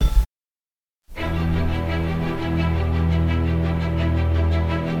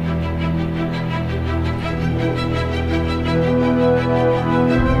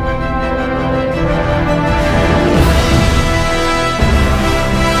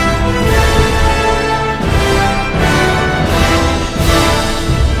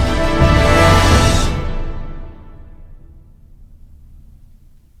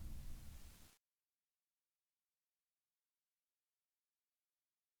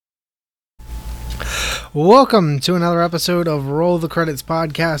Welcome to another episode of Roll the Credits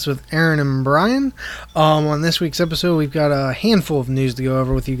podcast with Aaron and Brian. On this week's episode, we've got a handful of news to go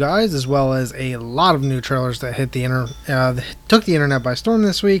over with you guys, as well as a lot of new trailers that took the internet by storm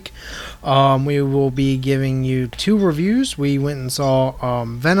this week. We will be giving you two reviews. We went and saw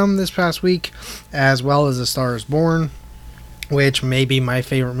Venom this past week, as well as A Star is Born, which may be my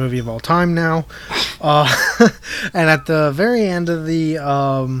favorite movie of all time now. And at the very end of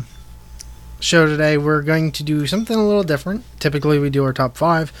the show today, we're going to do something a little different. Typically, we do our top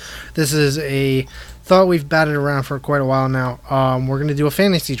 5. This is a thought we've batted around for quite a while now. We're going to do a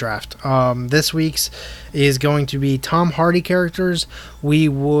fantasy draft. This week's is going to be Tom Hardy characters we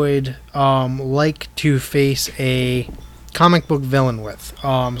would like to face a comic book villain with.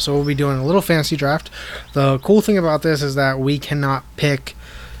 So we'll be doing a little fantasy draft. The cool thing about this is that we cannot pick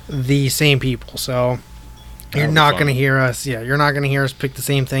the same people. So you're not going to hear us. Yeah, you're not going to hear us pick the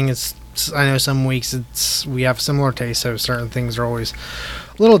same thing. I know some weeks we have similar tastes, so certain things are always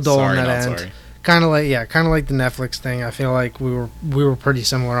a little dull on that end. Kind of like the Netflix thing. I feel like we were pretty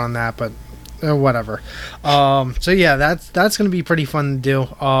similar on that, but whatever. So yeah, that's going to be pretty fun to do.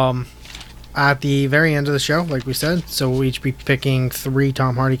 At the very end of the show, like we said, so we'll each be picking 3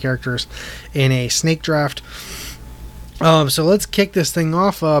 Tom Hardy characters in a snake draft. So let's kick this thing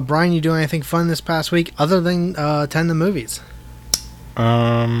off. Brian, you doing anything fun this past week other than attend the movies?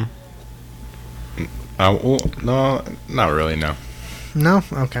 No, not really, no. No?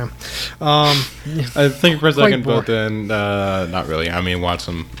 Okay. I think for a second, but then not really. I mean, watch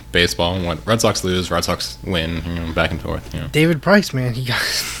some baseball and when Red Sox lose, Red Sox win, back and forth. David Price, man, he gotta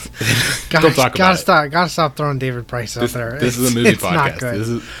stop throwing David Price out there. This is a movie podcast. Not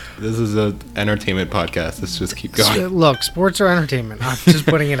good. This is an entertainment podcast. Let's just keep going. Look, sports are entertainment. I'm just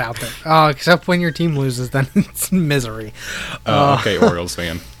putting it out there. Except when your team loses, then it's misery. Okay, Orioles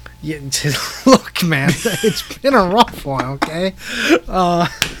fan. Yeah, look, man, it's been a rough one. Okay,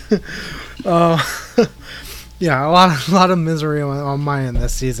 yeah, a lot of misery on my end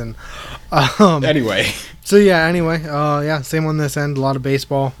this season. Anyway, same on this end. A lot of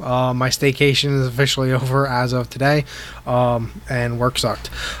baseball. My staycation is officially over as of today, and work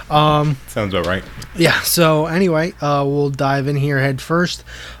sucked. Sounds about right. Yeah. So anyway, we'll dive in here head first.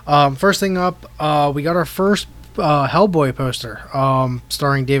 First thing up, we got our first Hellboy poster,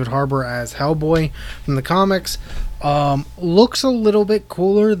 starring David Harbour as Hellboy from the comics. Looks a little bit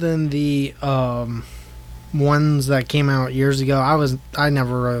cooler than the ones that came out years ago. I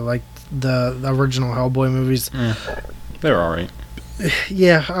never really liked the original Hellboy movies. They were alright.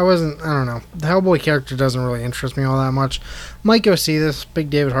 Yeah, I don't know. The Hellboy character doesn't really interest me all that much. Might go see this. Big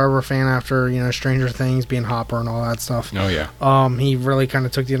David Harbour fan after, Stranger Things, being Hopper and all that stuff. Oh, yeah. He really kind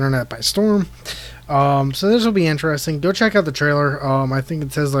of took the internet by storm. So this will be interesting. Go check out the trailer. I think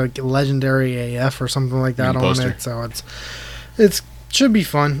it says like Legendary AF or something like that on it. So it's should be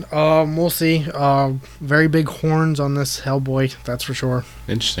fun. We'll see. Very big horns on this Hellboy, that's for sure.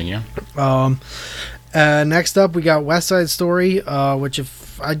 Interesting, yeah. Next up, we got West Side Story, which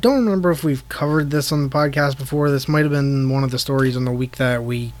I don't remember if we've covered this on the podcast before. This might have been one of the stories in the week that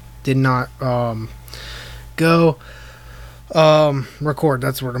we did not go record.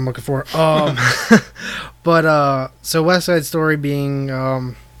 That's the word I'm looking for. But so West Side Story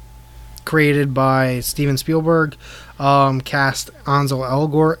being created by Steven Spielberg, cast Ansel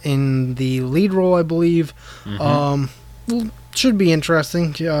Elgort in the lead role, I believe. Should be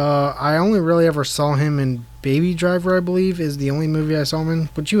interesting. I only really ever saw him in Baby Driver, I believe, is the only movie I saw him in,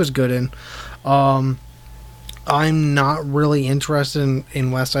 which he was good in. I'm not really interested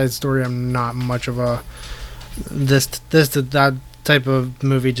in West Side Story. I'm not much of a that type of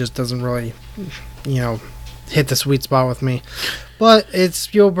movie just doesn't really, hit the sweet spot with me. But it's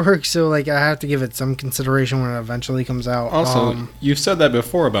Spielberg, so I have to give it some consideration when it eventually comes out. Also, you've said that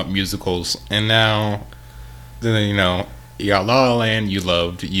before about musicals, and now, you got La La Land you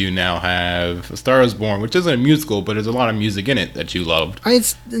loved. You now have A Star is Born, which isn't a musical, but there's a lot of music in it that you loved. A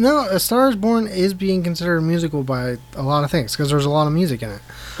Star is Born is being considered a musical by a lot of things because there's a lot of music in it.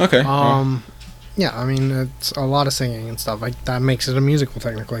 Okay. Yeah, I mean, it's a lot of singing and stuff. That makes it a musical,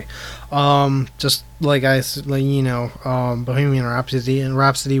 technically. Just Bohemian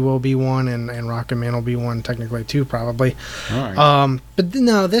Rhapsody will be one, and Rocket Man will be one, technically, too, probably. All right. But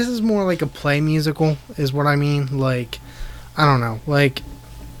no, this is more like a play musical, is what I mean. I don't know. And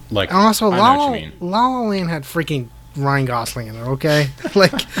also, La La Land had freaking Ryan Gosling in it, okay?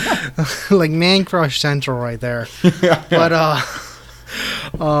 like Man Crush Central right there. But,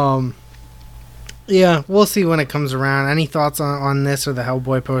 yeah, we'll see when it comes around. Any thoughts on this or the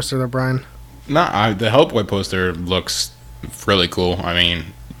Hellboy poster there, Brian? The Hellboy poster looks really cool. I mean,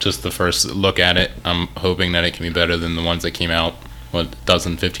 just the first look at it. I'm hoping that it can be better than the ones that came out,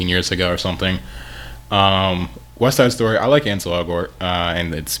 15 years ago or something. West Side Story, I like Ansel Elgort,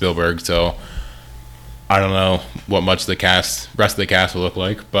 and it's Spielberg, so I don't know what much rest of the cast will look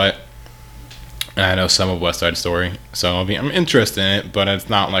like, but I know some of West Side Story, so I'm interested in it, but it's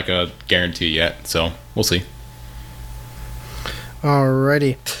not like a guarantee yet, so we'll see.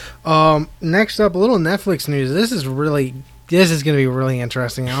 Alrighty. Next up, a little Netflix news. This is going to be really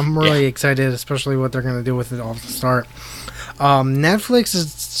interesting. I'm really excited, especially what they're going to do with it off the start. Netflix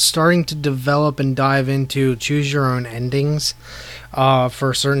is starting to develop and dive into choose your own endings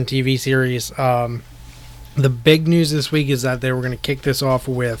for certain TV series. The big news this week is that they were going to kick this off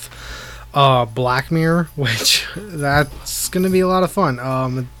with Black Mirror, which that's going to be a lot of fun.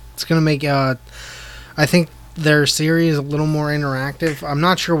 It's going to make, I think, their series a little more interactive. I'm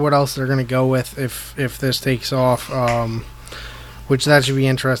not sure what else they're going to go with if this takes off, which that should be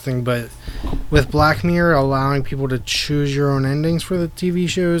interesting. But with Black Mirror allowing people to choose your own endings for the TV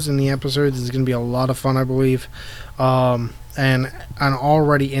shows and the episodes is going to be a lot of fun, I believe. And an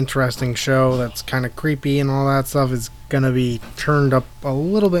already interesting show that's kind of creepy and all that stuff is going to be turned up a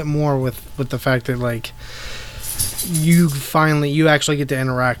little bit more with the fact that, like, you actually get to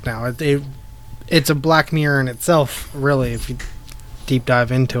interact now. It's a Black Mirror in itself, really, if you deep dive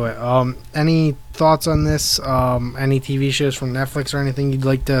into it. Any thoughts on this? Any TV shows from Netflix or anything you'd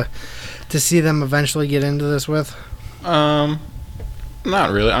like to see them eventually get into this with? Not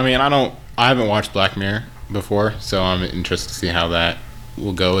really. I mean, I haven't watched Black Mirror before, so I'm interested to see how that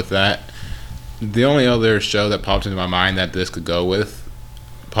will go with that. The only other show that popped into my mind that this could go with,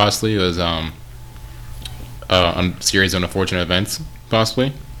 possibly, was a series on unfortunate events,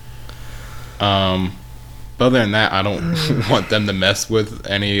 possibly. But other than that, I don't want them to mess with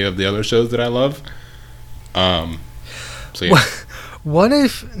any of the other shows that I love. So yeah. What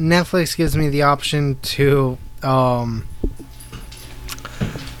if Netflix gives me the option to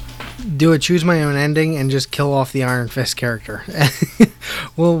do a choose my own ending and just kill off the Iron Fist character?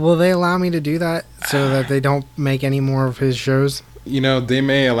 Will they allow me to do that so that they don't make any more of his shows? You know, they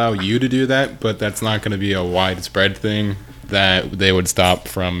may allow you to do that, but that's not going to be a widespread thing that they would stop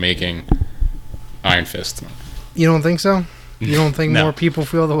from making Iron Fist. You don't think so? You don't think No. more people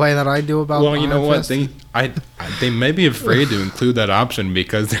feel the way that I do about Well, you know Iron what? Fist? They may be afraid to include that option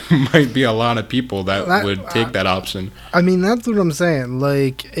because there might be a lot of people that would take that option. I mean, that's what I'm saying.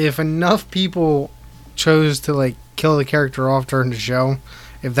 Like, if enough people chose to, like, kill the character off during the show,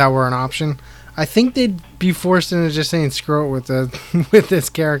 if that were an option, I think they'd be forced into just saying screw it with this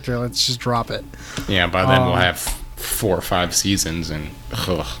character. Let's just drop it. Yeah, by then we'll have 4 or 5 seasons and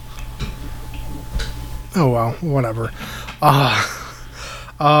ugh. Oh well, whatever.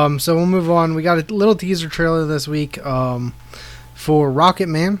 So we'll move on. We got a little teaser trailer this week for Rocket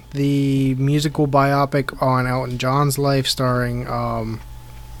Man, the musical biopic on Elton John's life, starring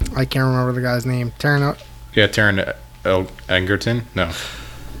I can't remember the guy's name. Taron Egerton? No,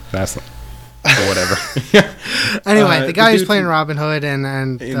 that's not. Or whatever. Anyway, the guy who's playing Robin Hood and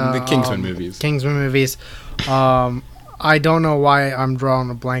in the Kingsman movies. I don't know why I'm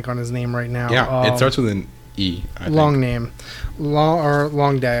drawing a blank on his name right now. Yeah, it starts with an E. I long think. name,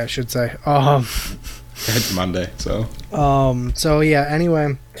 long day, I should say. It's Monday, so. So yeah.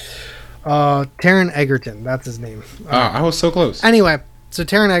 Anyway, Taron Egerton, that's his name. I was so close. Anyway, so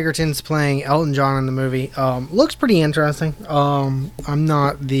Taron Egerton's playing Elton John in the movie. Looks pretty interesting. I'm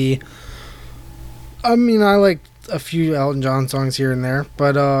not the. I mean, I like a few Elton John songs here and there,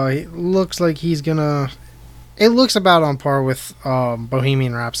 but it looks like he's gonna. It looks about on par with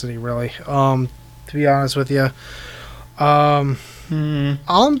Bohemian Rhapsody, really. To be honest with you, I'll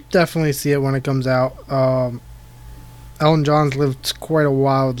definitely see it when it comes out. Elton John's lived quite a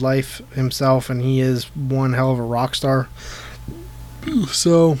wild life himself, and he is one hell of a rock star.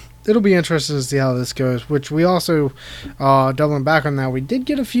 So it'll be interesting to see how this goes. Which we also, doubling back on that, we did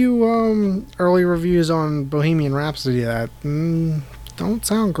get a few early reviews on Bohemian Rhapsody that don't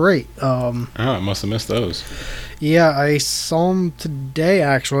sound great. I must have missed those. Yeah, I saw them today,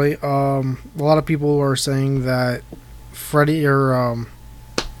 actually. A lot of people were saying that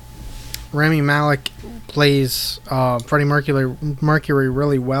Rami Malek plays Freddie Mercury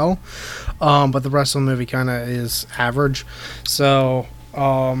really well, but the rest of the movie kind of is average. So,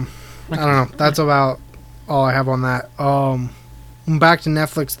 I don't know. That's about all I have on that. Back to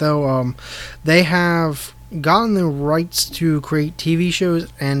Netflix, though. They have gotten the rights to create TV shows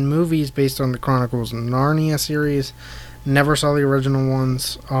and movies based on the Chronicles of Narnia series. Never saw the original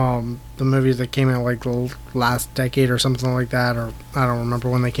ones. The movies that came out like the last decade or something like that, or I don't remember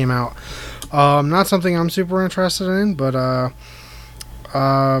when they came out. Not something I'm super interested in, but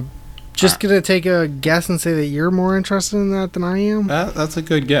Just gonna take a guess and say that you're more interested in that than I am. That's a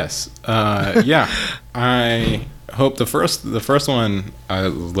good guess. Yeah, I hope the first one, I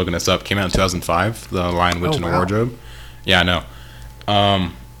was looking this up, came out in 2005. The Lion, Witch, and the Wardrobe. Yeah, I know.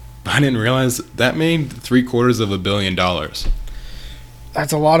 I didn't realize that made $750 million.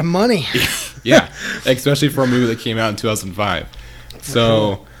 That's a lot of money. Yeah, especially for a movie that came out in 2005.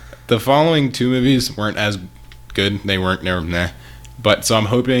 So the following two movies weren't as good. They weren't. Nah. But so I'm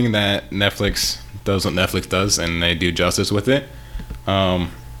hoping that Netflix does what Netflix does and they do justice with it.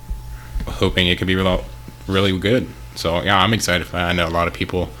 Hoping it could be really good. So yeah, I'm excited. I know a lot of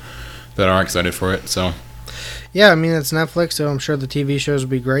people that are excited for it. So yeah, I mean it's Netflix, so I'm sure the TV shows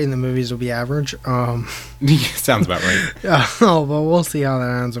will be great and the movies will be average. Sounds about right. Oh, but we'll see how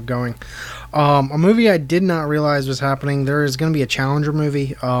that ends up going. A movie I did not realize was happening. There is going to be a Challenger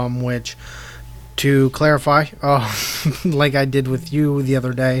movie, which, to clarify, like I did with you the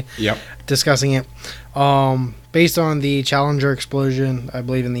other day, discussing it, based on the Challenger explosion, I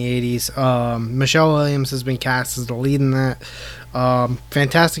believe in the 80s. Michelle Williams has been cast as the lead in that.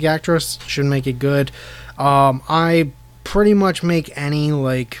 Fantastic actress, should make it good. I pretty much make any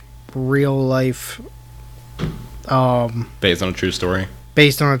like real life based on a true story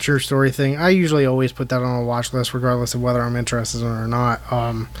thing. I usually always put that on a watch list regardless of whether I'm interested in it or not.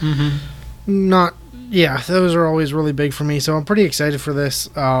 Those are always really big for me, so I'm pretty excited for this.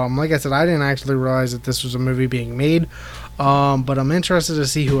 Like I said, I didn't actually realize that this was a movie being made, but I'm interested to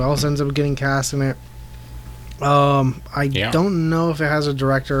see who else ends up getting cast in it. I don't know if it has a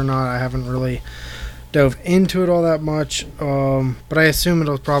director or not. I haven't really dove into it all that much, but I assume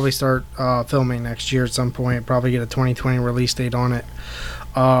it'll probably start filming next year at some point, probably get a 2020 release date on it.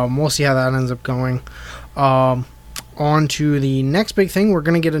 We'll see how that ends up going. On to the next big thing. We're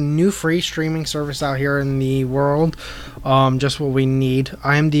going to get a new free streaming service out here in the world, just what we need.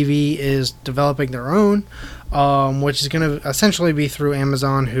 IMDb is developing their own, which is going to essentially be through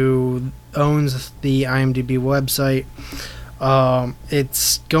Amazon, who owns the IMDb website.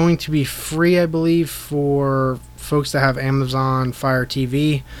 It's going to be free, I believe, for folks that have Amazon Fire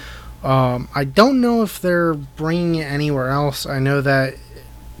TV. I don't know if they're bringing it anywhere else. I know that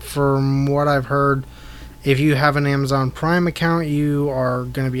from what I've heard, if you have an Amazon Prime account, you are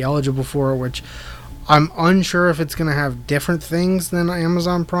going to be eligible for it, which I'm unsure if it's going to have different things than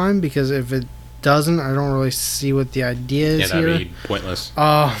Amazon Prime, because if it doesn't, I don't really see what the idea is here. Yeah, that'd be pointless.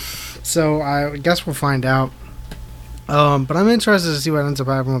 So I guess we'll find out. But I'm interested to see what ends up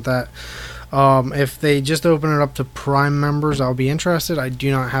happening with that. If they just open it up to Prime members, I'll be interested. I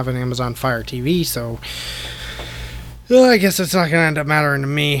do not have an Amazon Fire TV, so I guess it's not going to end up mattering to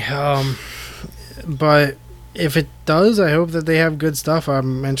me. But if it does, I hope that they have good stuff.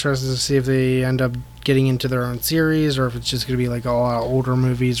 I'm interested to see if they end up getting into their own series, or if it's just going to be like a lot of older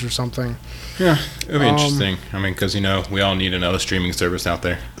movies or something. Yeah, it'll be interesting. I mean, because, we all need another streaming service out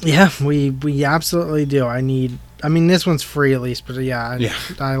there. Yeah, we absolutely do. I mean, this one's free at least, but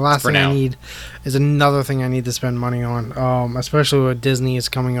last thing I need is another thing I need to spend money on, especially with Disney is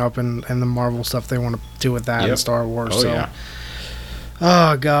coming up and the Marvel stuff they want to do with that and Star Wars.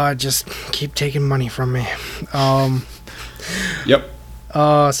 Oh, God, just keep taking money from me. Yep.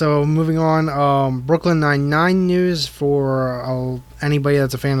 So moving on, Brooklyn Nine-Nine news for anybody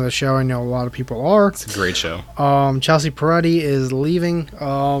that's a fan of the show. I know a lot of people are. It's a great show. Chelsea Peretti is leaving.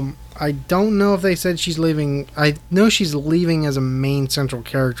 I don't know if they said she's leaving. I know she's leaving as a main central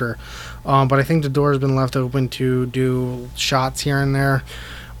character, but I think the door has been left open to do shots here and there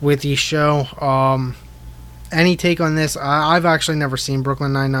with the show. Any take on this? I've actually never seen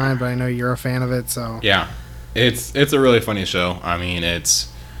Brooklyn Nine-Nine, but I know you're a fan of it, so yeah, it's a really funny show. I mean, it's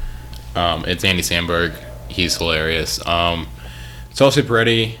Andy Samberg. He's hilarious. Chelsea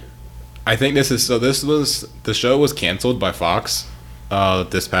Peretti. I think the show was canceled by Fox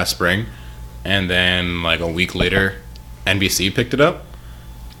this past spring, and then like a week later, NBC picked it up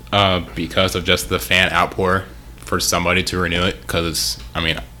because of just the fan outpour for somebody to renew it. Because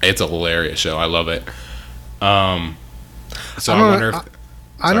it's a hilarious show. I love it. So I wonder if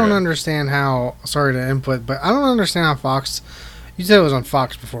I don't understand how. Sorry to input, but I don't understand how Fox. You said it was on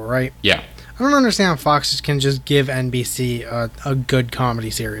Fox before, right? Yeah. I don't understand how Fox can just give NBC a good comedy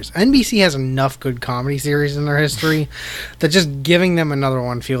series. NBC has enough good comedy series in their history that just giving them another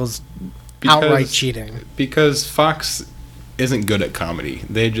one feels outright cheating. Because Fox isn't good at comedy.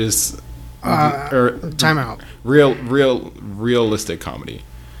 They just time out. Realistic comedy,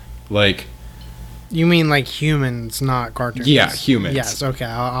 like. You mean like humans, not cartoons? Yeah, humans. Yes, okay,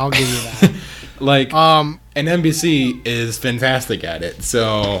 I'll give you that. And NBC is fantastic at it.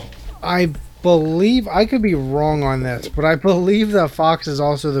 So I've believe, I could be wrong on this, but I believe that Fox is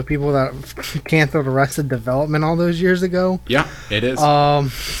also the people that canceled Arrested Development all those years ago. Yeah, it is.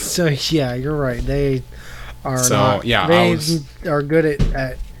 So yeah, you're right. They are are good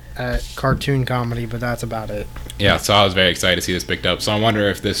at cartoon comedy, but that's about it. Yeah, so I was very excited to see this picked up. So I wonder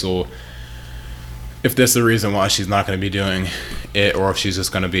if this is the reason why she's not going to be doing it, or if she's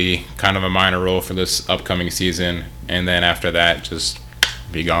just going to be kind of a minor role for this upcoming season, and then after that, just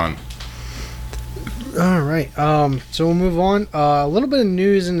be gone. All right. So we'll move on. A little bit of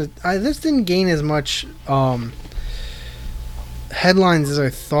news, and this didn't gain as much headlines as I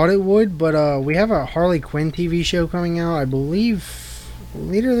thought it would, but we have a Harley Quinn TV show coming out, I believe,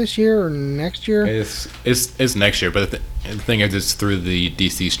 later this year or next year. It's next year, but the thing is, it's through the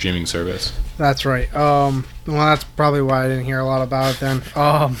DC streaming service. That's right. Well, that's probably why I didn't hear a lot about it then.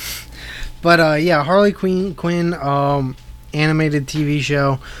 But yeah, Harley Quinn animated TV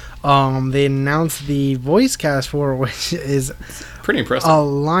show. They announced the voice cast for it, which is pretty impressive. A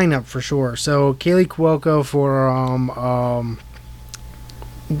lineup for sure. So Kaylee Cuoco for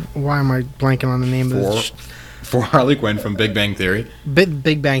why am I blanking on the name of this? For Harley Quinn from Big Bang Theory.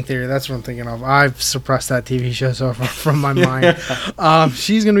 Big Bang Theory, that's what I'm thinking of. I've suppressed that TV show so far from my mind.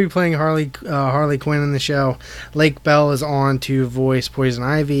 She's going to be playing Harley Quinn in the show. Lake Bell is on to voice Poison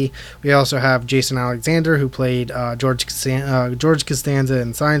Ivy. We also have Jason Alexander, who played George Costanza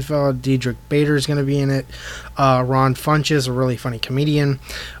in Seinfeld. Diedrich Bader is going to be in it. Ron Funches, a really funny comedian.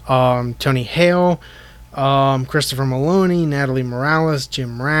 Tony Hale. Christopher Maloney, Natalie Morales,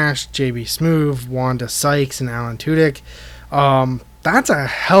 Jim Rash, JB Smoove, Wanda Sykes, and Alan Tudyk. That's a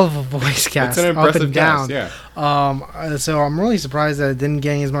hell of a voice cast. That's an impressive up and down. Cast, yeah. So I'm really surprised that it didn't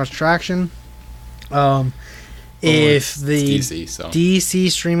gain as much traction. If the DC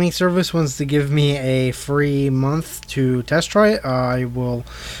streaming service wants to give me a free month to test try it, I will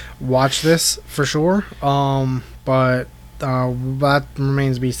watch this for sure. But that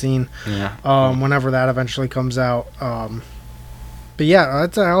remains to be seen. Yeah. Whenever that eventually comes out. But yeah,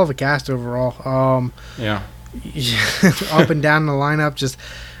 that's a hell of a cast overall. Yeah. Up and down the lineup, just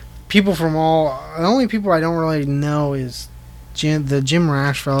people from all. The only people I don't really know is the Jim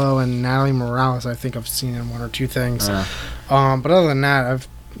Rash fellow and Natalie Morales. I think I've seen in one or two things. But other than that,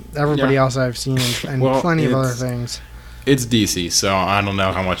 everybody else I've seen in plenty of other things. It's DC, so I don't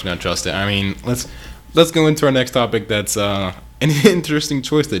know how much I'm gonna trust it. I mean, Let's go into our next topic. That's an interesting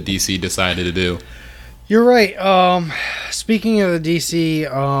choice that DC decided to do. You're right. Speaking of the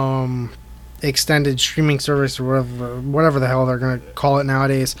DC extended streaming service, or whatever the hell they're going to call it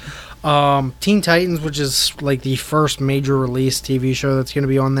nowadays, Teen Titans, which is like the first major release TV show that's going to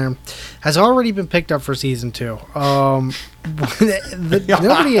be on there, has already been picked up for season 2.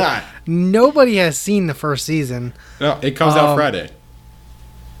 Nobody has seen the first season. No, it comes out Friday.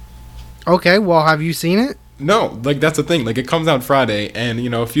 Okay, well, have you seen it? No, that's the thing. It comes out Friday, and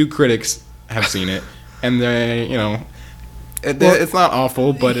a few critics have seen it, and they, it's not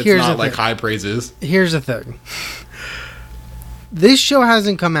awful, but it's not high praises. Here's the thing. This show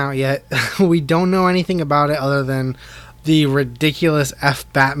hasn't come out yet. We don't know anything about it other than the ridiculous F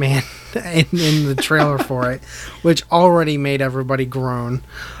Batman in the trailer for it, which already made everybody groan.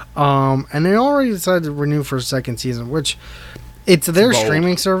 And they already decided to renew for a second season, which... It's their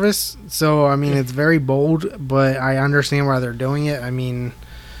streaming service, so, I mean, it's very bold, but I understand why they're doing it. I mean,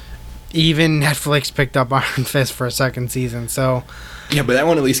 even Netflix picked up Iron Fist for a second season, so... Yeah, but that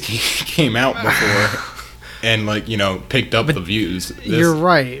one at least came out before and, picked up the views. You're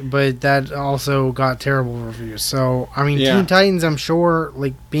right, but that also got terrible reviews. So, I mean, Teen Titans, I'm sure,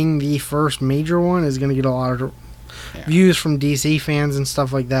 being the first major one, is going to get a lot of views from DC fans and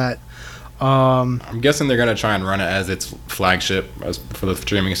stuff like that. I'm guessing they're gonna try and run it as its flagship for the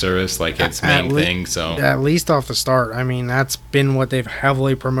streaming service, its main thing. So at least off the start, I mean, that's been what they've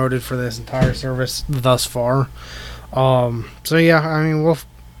heavily promoted for this entire service thus far. So yeah, I mean, we'll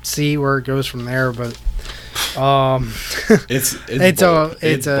see where it goes from there, but it's bold.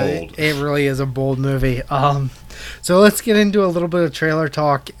 It really is a bold movie. So let's get into a little bit of trailer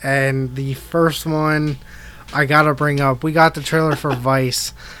talk, and the first one I gotta bring up, we got the trailer for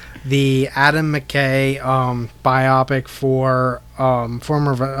Vice. The Adam McKay biopic for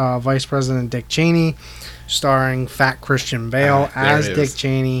former Vice President Dick Cheney, starring Fat Christian Bale as Dick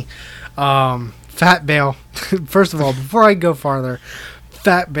Cheney. Fat Bale, first of all, before I go farther,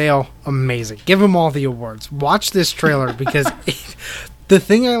 Fat Bale, amazing. Give him all the awards. Watch this trailer, because the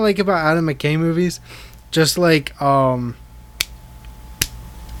thing I like about Adam McKay movies, just like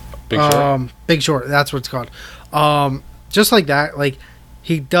Big Short, that's what it's called. Just like that,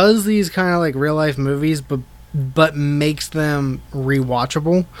 he does these kind of real life movies, but makes them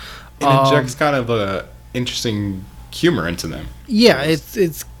rewatchable. It injects kind of a interesting humor into them. Yeah,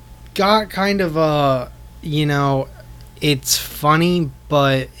 it's got kind of a, it's funny,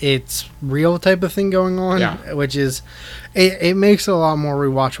 but it's real type of thing going on, which is, it makes it a lot more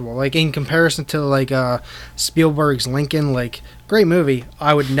rewatchable. Like, in comparison to, like, Spielberg's Lincoln, like, great movie.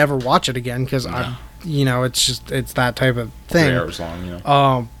 I would never watch it again because it's that type of thing. 3 hours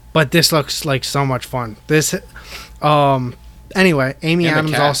long, but this looks like so much fun. Anyway, Amy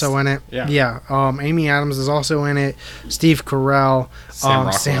Adams is also in it. Yeah. Amy Adams is also in it. Steve Carell.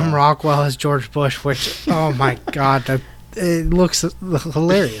 Sam Rockwell as George Bush, which, oh my God, it looks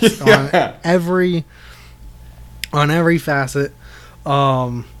hilarious on every facet.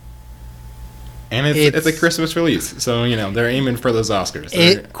 And it's a Christmas release, so they're aiming for those Oscars.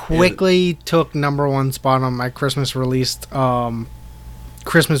 It quickly took #1 spot on my Christmas released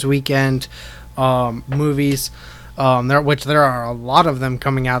Christmas weekend movies. There are a lot of them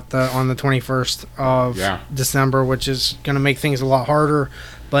coming out on the 21st of December, which is going to make things a lot harder.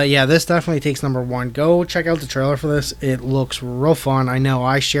 But yeah, this definitely takes #1. Go check out the trailer for this. It looks real fun. I know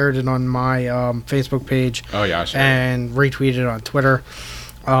I shared it on my Facebook page. Oh yeah, and retweeted it on Twitter.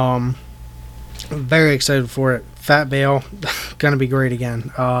 Very excited for it. Fat Bale, gonna be great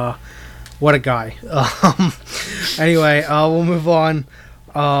again. What a guy. Anyway, we'll move on.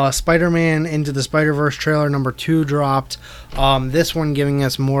 Spider-Man Into the Spider-Verse trailer #2 dropped. This one giving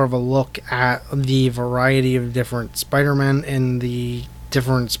us more of a look at the variety of different Spider-Men in the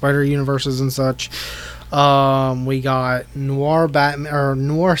different Spider universes and such. We got Noir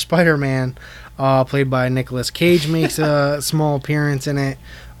Spider-Man, played by Nicolas Cage, makes a small appearance in it.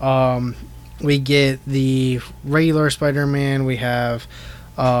 We get the regular Spider-Man. We have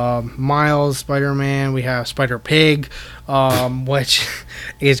Miles Spider-Man. We have Spider-Pig, which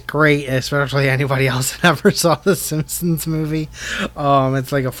is great, especially anybody else that ever saw the Simpsons movie.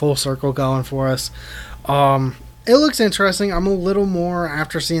 It's like a full circle going for us. It looks interesting. I'm a little more,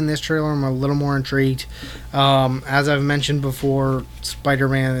 after seeing this trailer, I'm a little more intrigued. As I've mentioned before,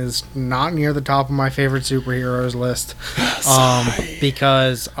 Spider-Man is not near the top of my favorite superheroes list.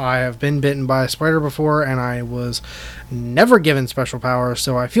 Because I have been bitten by a spider before, and I was never given special powers,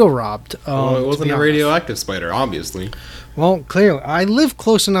 so I feel robbed. Well, it wasn't a radioactive spider, obviously. Well, clearly. I live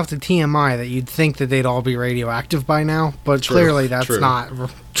close enough to TMI that you'd think that they'd all be radioactive by now, but clearly that's not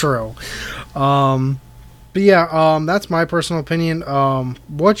true. But yeah, that's my personal opinion.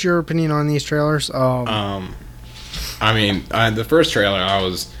 What's your opinion on these trailers? The first trailer, I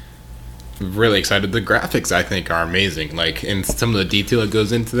was really excited. The graphics, I think, are amazing. Like, and some of the detail that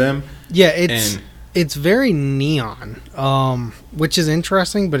goes into them. Yeah, it's very neon, which is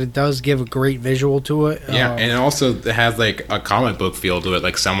interesting, but it does give a great visual to it. Yeah, and also it has like a comic book feel to it.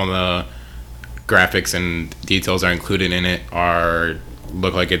 Like, some of the graphics and details are included in it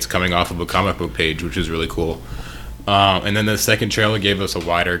look like it's coming off of a comic book page, which is really cool. And then the second trailer gave us a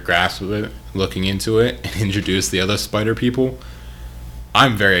wider grasp of it, looking into it, and introduced the other spider people.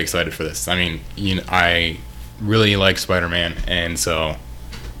 I'm very excited for this. I mean, I really like Spider-Man, and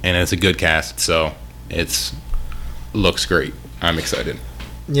it's a good cast, so looks great. I'm excited.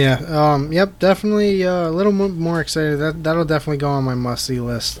 Yeah, yep, definitely a little more excited. That'll definitely go on my must-see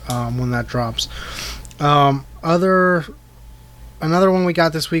list when that drops. Another one we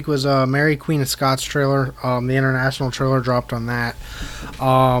got this week was Mary Queen of Scots trailer. The international trailer dropped on that.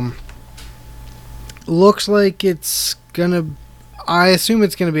 Looks like it's gonna... I assume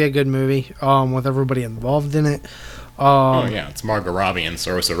it's gonna be a good movie with everybody involved in it. It's Margot Robbie and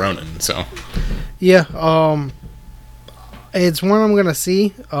Saoirse Ronan, so... Yeah, it's one I'm gonna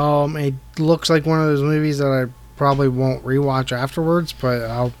see. It looks like one of those movies that I probably won't rewatch afterwards, but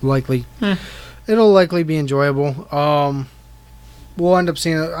it'll likely be enjoyable. We'll end up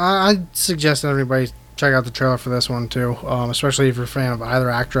seeing it. I suggest that everybody check out the trailer for this one too, especially if you're a fan of either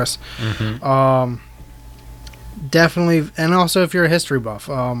actress. Mm-hmm. Definitely, and also if you're a history buff,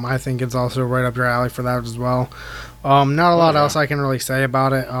 I think it's also right up your alley for that as well. Not a lot else I can really say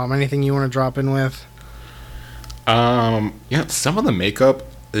about it. Anything you want to drop in with? Some of the makeup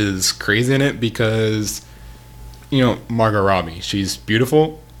is crazy in it because, Margot Robbie, she's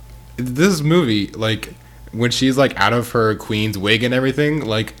beautiful. This movie, like, when she's like out of her queen's wig and everything,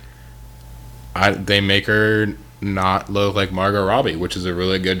 like, they make her not look like Margot Robbie, which is a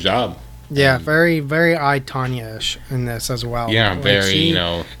really good job. Yeah, very, very I, Tanya-ish in this as well. Yeah, like very,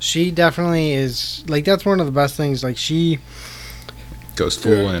 She definitely is, like, that's one of the best things. Like, she goes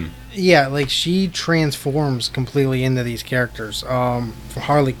full in. Yeah, like, she transforms completely into these characters. From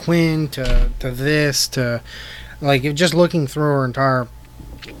Harley Quinn to this to, like, just looking through her entire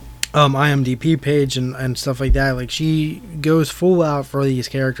IMDb page and stuff like that. Like, she goes full out for these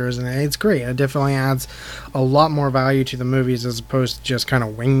characters, and it's great. It definitely adds a lot more value to the movies as opposed to just kind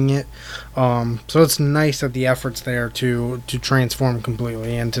of winging it. So it's nice that the effort's there to transform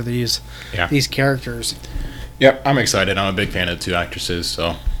completely into these characters. Yep, I'm excited. I'm a big fan of the two actresses,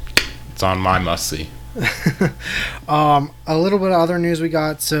 so it's on my must-see. A little bit of other news we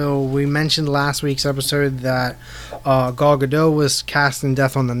got. So we mentioned last week's episode that Gal Gadot was cast in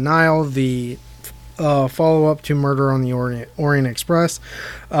Death on the Nile, the follow-up to Murder on the Orient Express.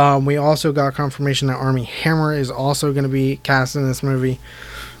 We also got confirmation that Armie Hammer is also going to be cast in this movie.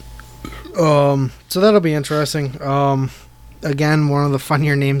 So that'll be interesting. Again, one of the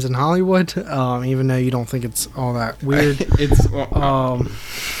funnier names in Hollywood, even though you don't think it's all that weird.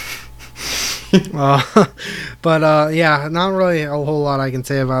 But yeah, not really a whole lot I can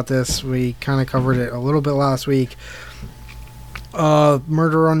say about this. We kind of covered it a little bit last week.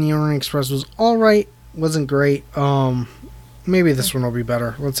 Murder on the Orient Express was alright, wasn't great. Maybe this one will be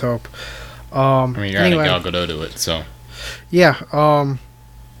better. Let's hope. I mean, you're anyway, adding Gal Gadot to it, so yeah.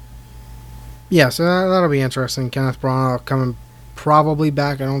 Yeah, so that'll be interesting. Kenneth Branagh coming probably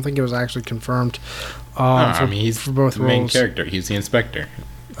back. I don't think it was actually confirmed. I mean, he's for both the main character. He's the inspector.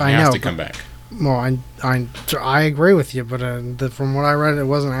 He has to come back. Well, I agree with you, but from what I read, it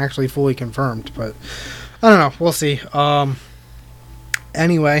wasn't actually fully confirmed. But I don't know. We'll see.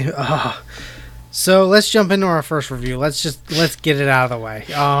 Anyway, so let's jump into our first review. Let's get it out of the way.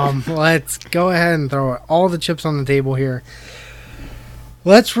 Let's go ahead and throw all the chips on the table here.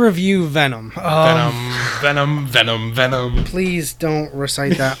 Let's review Venom. Venom. Please don't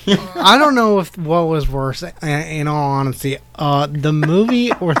recite that. I don't know what was worse, in all honesty, the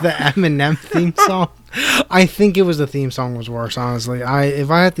movie or the Eminem theme song. I think it was the theme song was worse, honestly.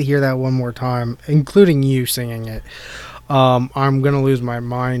 If I had to hear that one more time, including you singing it, I'm going to lose my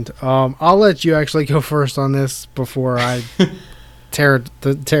mind. I'll let you actually go first on this before I tear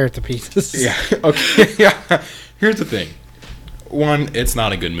it to pieces. Yeah, okay. Yeah. Here's the thing. One, it's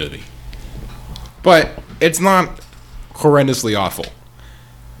not a good movie. But it's not horrendously awful.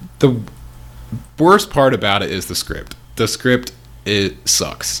 The worst part about it is the script. The script, it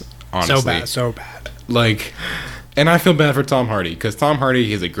sucks, honestly. So bad. Like, and I feel bad for Tom Hardy, because Tom Hardy,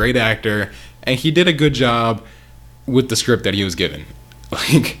 he's a great actor, and he did a good job with the script that he was given.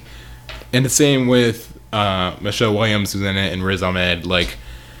 Like, and the same with Michelle Williams, who's in it, and Riz Ahmed. Like,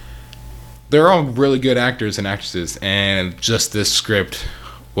 they're all really good actors and actresses, and just this script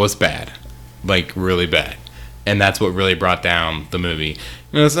was bad. Like, really bad. And that's what really brought down the movie.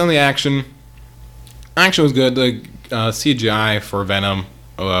 You know, some of the action was good. The CGI for Venom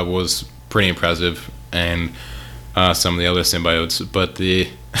was pretty impressive, and some of the other symbiotes, but it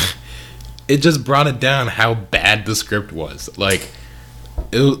just brought it down how bad the script was. Like,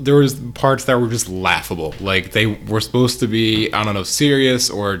 there was parts that were just laughable. Like, they were supposed to be, I don't know, serious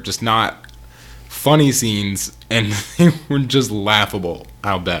or just not funny scenes, and they were just laughable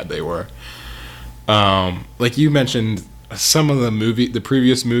how bad they were. Like you mentioned, some of the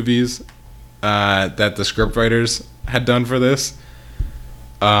previous movies that the scriptwriters had done for this.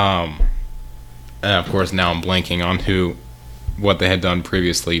 And of course, now I'm blanking on what they had done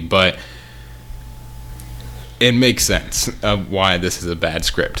previously, but it makes sense of why this is a bad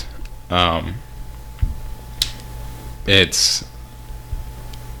script. It was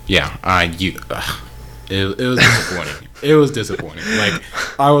disappointing. It was disappointing. Like,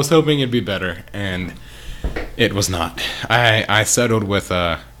 I was hoping it'd be better, and it was not. I settled with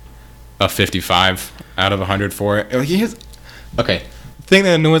a 55 out of 100 for it. Okay, the thing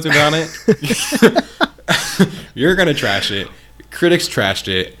that annoys me about it, you're gonna trash it. Critics trashed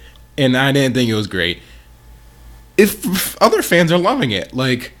it, and I didn't think it was great. If other fans are loving it,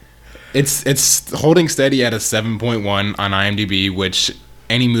 like, it's holding steady at a 7.1 on IMDb, which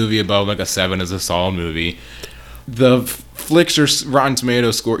any movie above like a 7 is a solid movie. The Flickr Rotten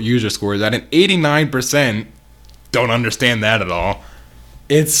Tomatoes user score is at an 89%. Don't understand that at all.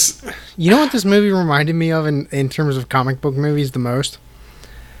 It's, you know what this movie reminded me of in terms of comic book movies the most?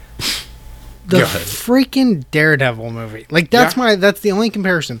 The freaking Daredevil movie. Like, that's the only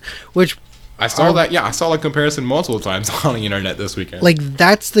comparison. Which I saw that. Yeah, I saw that comparison multiple times on the internet this weekend. Like,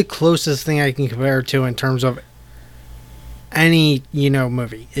 that's the closest thing I can compare it to in terms of any,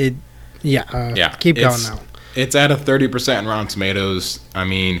 movie. Keep going now. It's at a 30% in Rotten Tomatoes. I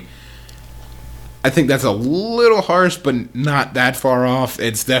mean, I think that's a little harsh, but not that far off.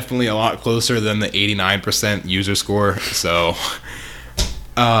 It's definitely a lot closer than the 89% user score. So,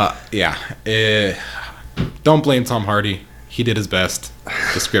 don't blame Tom Hardy. He did his best.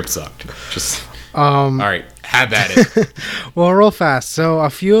 The script sucked. All right. Have at it. Well, real fast. So a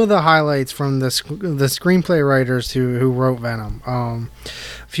few of the highlights from the screenplay writers who wrote Venom. A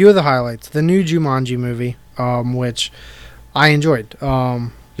few of the highlights. The new Jumanji movie, which I enjoyed.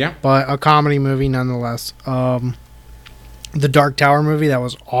 Yeah. But a comedy movie nonetheless. The Dark Tower movie that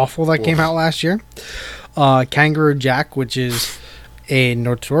was awful that came out last year. Kangaroo Jack, which is a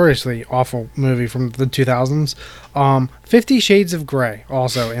notoriously awful movie from the 2000s. 50 Shades of Grey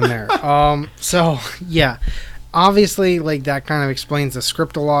also in there. So yeah, obviously like that kind of explains the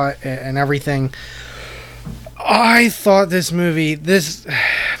script a lot and everything. I thought this movie,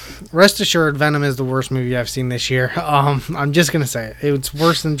 rest assured, Venom is the worst movie I've seen this year. I'm just gonna say it. It's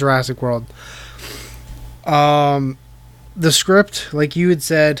worse than Jurassic World. The script, like you had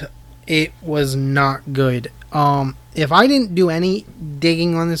said, it was not good. If I didn't do any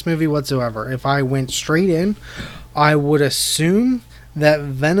digging on this movie whatsoever, if I went straight in, I would assume that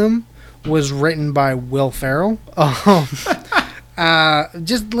Venom was written by Will Ferrell.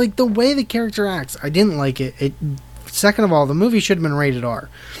 Just like the way the character acts, I didn't like it. Second of all, the movie should have been rated R.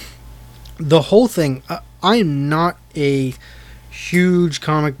 The whole thing, I am not a huge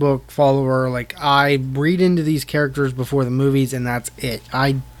comic book follower. Like, I read into these characters before the movies, and that's it.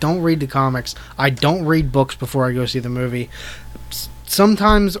 I don't read the comics. I don't read books before I go see the movie.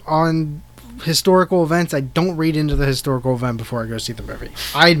 Sometimes on historical events, I don't read into the historical event before I go see the movie.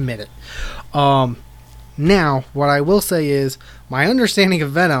 I admit it. Now, what I will say is, my understanding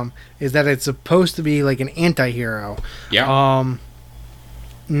of Venom is that it's supposed to be like an anti-hero. Yeah.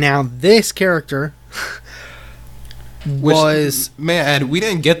 Now, this character was... Man, we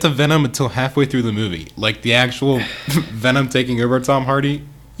didn't get to Venom until halfway through the movie. Like, the actual Venom taking over Tom Hardy.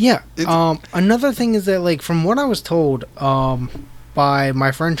 Yeah. Another thing is that, like, from what I was told by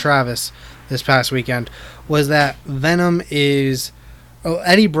my friend Travis this past weekend, was that Venom is...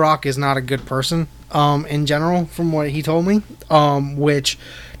 Eddie Brock is not a good person in general, from what he told me, which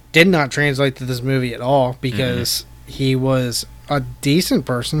did not translate to this movie at all, because he was a decent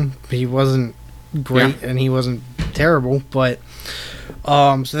person. He wasn't great, and he wasn't terrible, but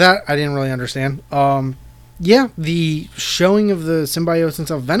so that I didn't really understand. Yeah, the showing of the symbiotes and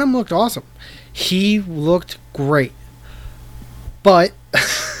stuff, Venom looked awesome. He looked great, but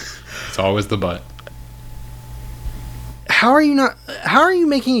it's always the but. How are you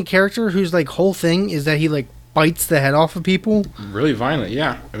making a character whose like whole thing is that he like bites the head off of people? Really violent,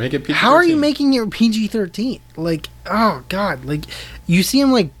 yeah. Make it PG-13. How are you making it PG-13? Like, oh god, like you see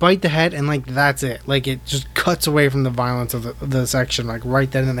him like bite the head and like that's it. Like it just cuts away from the violence of the section, like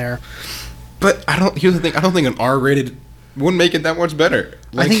right then and there. But here's the thing, I don't think an R-rated wouldn't make it that much better.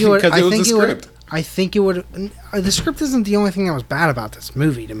 Like, I think it would, because it was the script. I think it would. The script isn't the only thing that was bad about this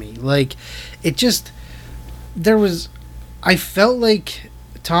movie to me. Like, it just I felt like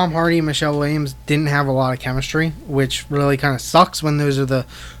Tom Hardy and Michelle Williams didn't have a lot of chemistry, which really kind of sucks when those are the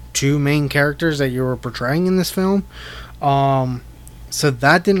two main characters that you were portraying in this film. So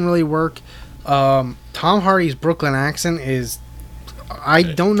that didn't really work. Tom Hardy's Brooklyn accent is... I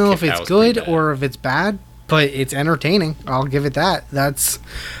don't know if it's good or if it's bad, but it's entertaining. I'll give it that. That's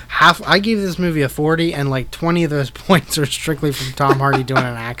half... I gave this movie a 40, and like 20 of those points are strictly from Tom Hardy doing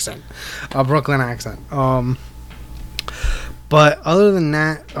an accent. A Brooklyn accent. But other than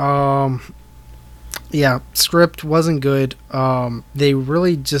that, yeah, script wasn't good. They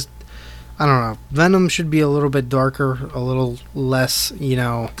really just, I don't know. Venom should be a little bit darker, a little less,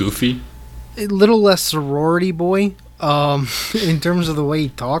 goofy, a little less sorority boy. In terms of the way he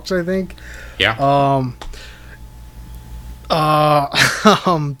talks, I think. Yeah.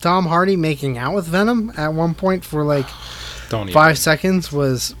 Tom Hardy making out with Venom at one point for like 5 seconds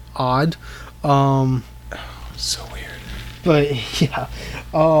was odd. So weird. But yeah,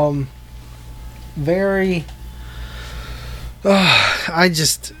 very.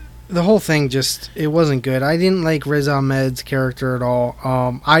 The whole thing it wasn't good. I didn't like Riz Ahmed's character at all.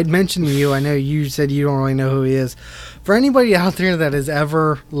 I'd mentioned to you, I know you said you don't really know who he is. For anybody out there that has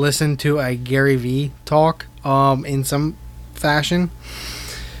ever listened to a Gary Vee talk, in some fashion,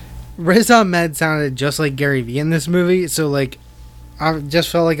 Riz Ahmed sounded just like Gary Vee in this movie. So like, I just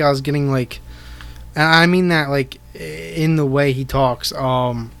felt like I was getting like. I mean that like in the way he talks,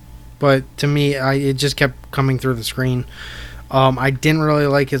 but to me, it just kept coming through the screen. I didn't really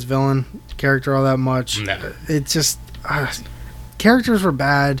like his villain character all that much. No. It just characters were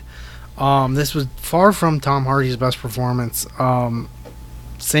bad. This was far from Tom Hardy's best performance.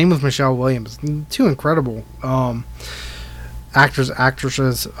 Same with Michelle Williams, two incredible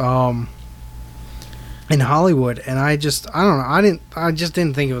actresses. In Hollywood, and I don't know. I just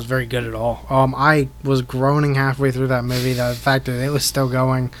didn't think it was very good at all. I was groaning halfway through that movie. The fact that it was still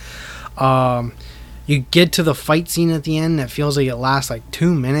going, You get to the fight scene at the end, it feels like it lasts like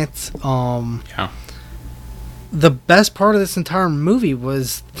 2 minutes. Yeah. The best part of this entire movie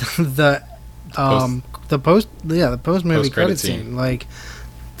was the post movie credit scene. Like,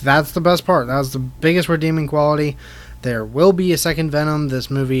 that's the best part. That was the biggest redeeming quality. There will be a second Venom. This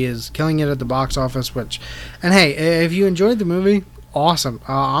movie is killing it at the box office. And hey, if you enjoyed the movie, awesome.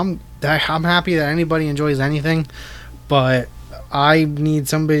 I'm happy that anybody enjoys anything, but I need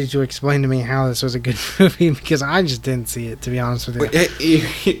somebody to explain to me how this was a good movie, because I just didn't see it, to be honest with you.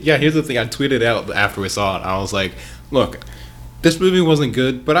 Yeah, here's the thing. I tweeted out after we saw it. I was like, look, this movie wasn't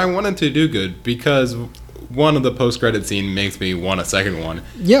good, but I wanted to do good because one of the post-credit scene makes me want a second one.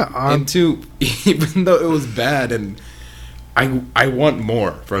 Yeah. And two, even though it was bad, and I want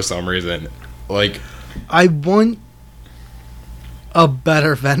more for some reason. Like, I want a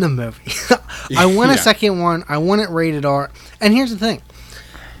better Venom movie. I want a second one. I want it rated R. And here's the thing.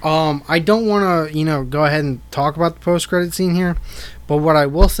 I don't want to, go ahead and talk about the post-credit scene here, but what I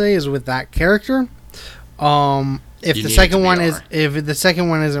will say is with that character, if the second one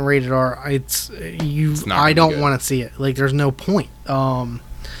isn't rated R, I don't want to see it. Like, there's no point.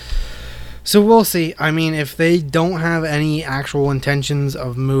 So we'll see. I mean, if they don't have any actual intentions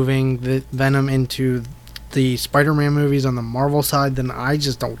of moving the Venom into the Spider-Man movies on the Marvel side, then I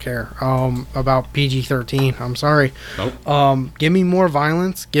just don't care about PG-13. I'm sorry. Nope. Give me more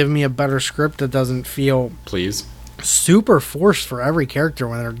violence. Give me a better script that doesn't feel super forced for every character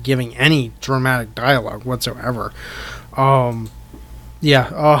when they're giving any dramatic dialogue whatsoever. I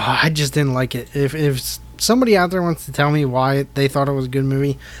just didn't like it. If somebody out there wants to tell me why they thought it was a good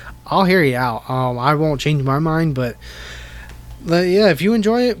movie, I'll hear you out. I won't change my mind, but yeah, if you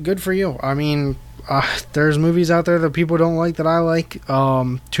enjoy it, good for you. I mean, there's movies out there that people don't like that I like.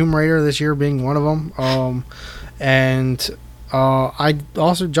 Tomb Raider this year being one of them. And I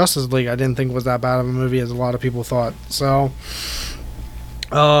also Justice League I didn't think was that bad of a movie as a lot of people thought. So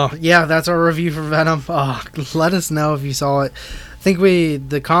that's our review for Venom. Let us know if you saw it. I think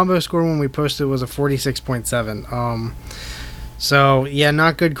the combo score when we posted was a 46.7. So yeah,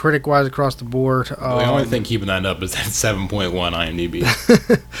 not good critic wise across the board. The only thing keeping that up is that 7.1 IMDb.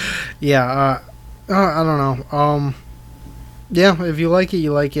 Yeah, I don't know. Yeah, if you like it,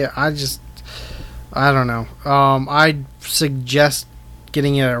 you like it. I don't know. I'd suggest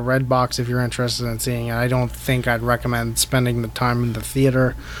getting it at Redbox if you're interested in seeing it. I don't think I'd recommend spending the time in the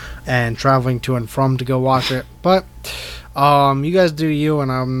theater and traveling to and from to go watch it. But you guys do you, and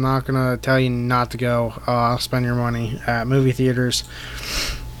I'm not gonna tell you not to go spend your money at movie theaters.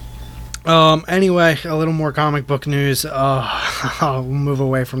 Anyway, a little more comic book news. I'll move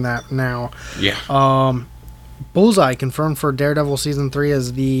away from that now. Yeah. Bullseye confirmed for Daredevil Season 3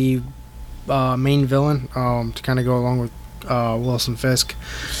 as the main villain, to kind of go along with Wilson Fisk.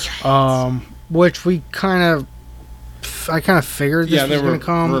 Yes. Which I kind of figured this was going to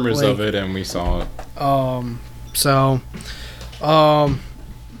come. Yeah, there were rumors of it, and we saw it. So,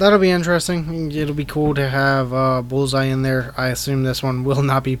 that'll be interesting. It'll be cool to have Bullseye in there. I assume this one will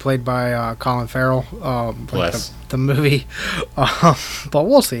not be played by Colin Farrell, like the movie. But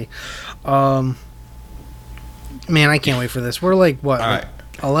we'll see. Man, I can't wait for this. We're like, what,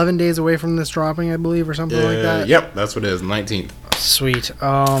 11 days away from this dropping, I believe, or something like that? Yep, that's what it is, 19th. Sweet.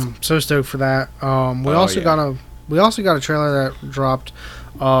 So stoked for that. We also got a trailer that dropped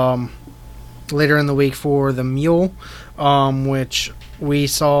later in the week for The Mule, which we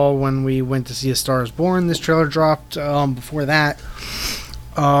saw when we went to see A Star Is Born. This trailer dropped before that.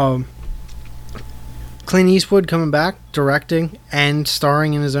 Clint Eastwood coming back, directing and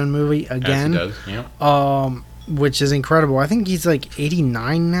starring in his own movie again. As he does, yeah. Which is incredible. I think he's like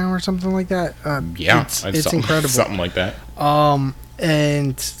 89 now or something like that. It's incredible. Something like that.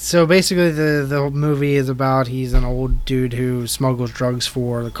 And so basically the movie is about he's an old dude who smuggles drugs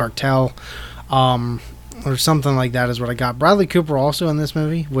for the cartel. Or something like that is what I got. Bradley Cooper also in this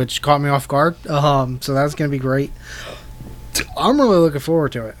movie, which caught me off guard. So that's going to be great. I'm really looking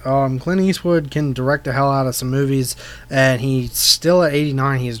forward to it. Clint Eastwood can direct the hell out of some movies, and he's still at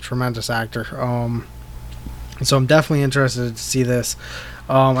 89. He's a tremendous actor. So I'm definitely interested to see this.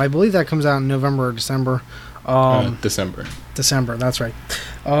 I believe that comes out in November or December. December. December, that's right.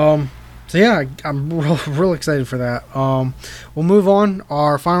 So yeah, I'm real excited for that. We'll move on.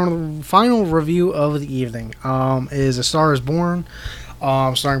 Our final review of the evening is A Star Is Born,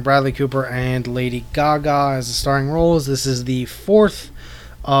 starring Bradley Cooper and Lady Gaga as the starring roles. This is the fourth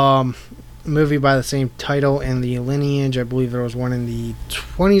movie by the same title in the lineage. I believe there was one in the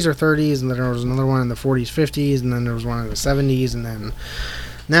 20s or 30s, and then there was another one in the 40s, 50s, and then there was one in the 70s, and then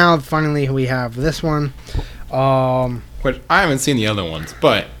now finally we have this one. Which I haven't seen the other ones,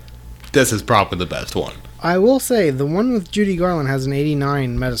 but this is probably the best one. I will say the one with Judy Garland has an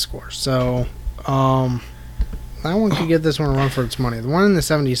 89 Metascore, so that one could give this one a run for its money. The one in the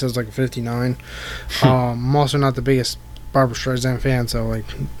 70s has like a 59. I'm also not the biggest Barbra Streisand fan, so like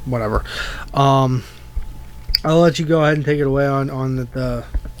whatever. I'll let you go ahead and take it away on the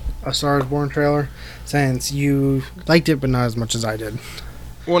A Star Is Born trailer, since you liked it, but not as much as I did.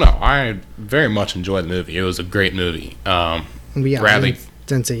 Well, no, I very much enjoyed the movie. It was a great movie. Yeah, Bradley I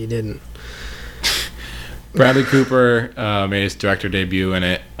didn't say you didn't. Bradley Cooper made his director debut in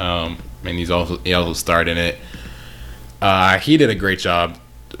it, and he also starred in it. He did a great job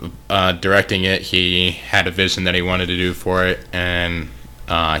directing it. He had a vision that he wanted to do for it, and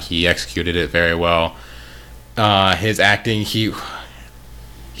he executed it very well. His acting, he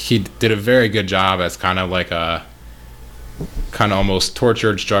did a very good job as kind of like a kind of almost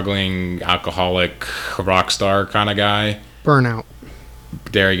tortured, struggling, alcoholic rock star kind of guy. Burnout.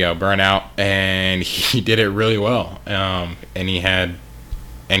 There you go, Burnout, and he did it really well. And he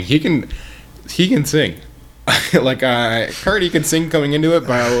can sing. Like I heard he could sing coming into it,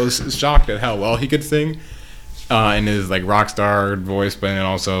 but I was shocked at how well he could sing in his like rock star voice, but then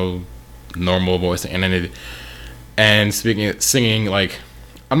also normal voice. And speaking of singing, like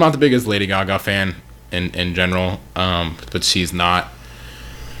I'm not the biggest Lady Gaga fan in general, but she's not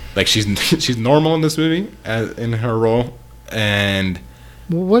like she's normal in this movie in her role. And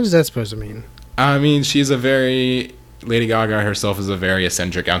what is that supposed to mean? I mean, Lady Gaga herself is a very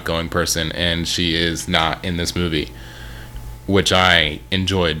eccentric, outgoing person, and she is not in this movie, which I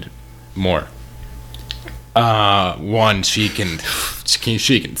enjoyed more. One, she can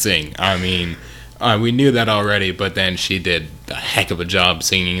sing. I mean, we knew that already, but then she did a heck of a job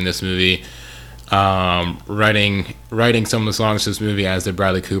singing in this movie. Writing some of the songs to this movie, as did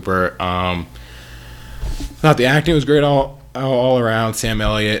Bradley Cooper. Thought the acting was great all around. Sam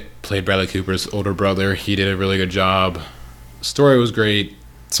Elliott played Bradley Cooper's older brother. He did a really good job. Story was great.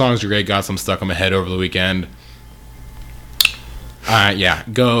 Songs were great. Got some stuck in my head over the weekend. Yeah,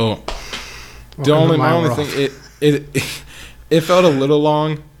 go. My only thing, it felt a little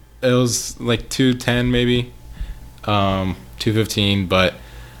long. It was like 2:10 maybe, 2:15. But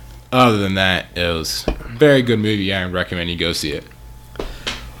other than that, it was a very good movie. I recommend you go see it.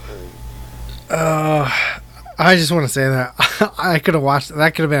 I just want to say that I could have watched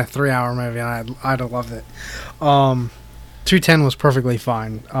that. Could have been a 3-hour movie, and I'd have loved it. 2:10 was perfectly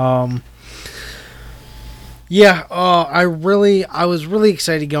fine. Yeah, I was really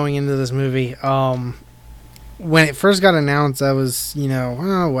excited going into this movie. When it first got announced, I was,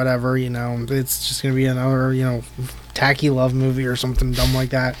 whatever, it's just gonna be another, tacky love movie or something dumb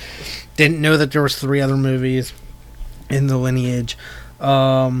like that. Didn't know that there was 3 other movies in the lineage.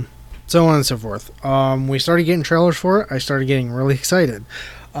 So on and so forth. We started getting trailers for it. I started getting really excited.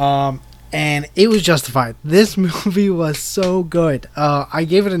 And it was justified. This movie was so good. I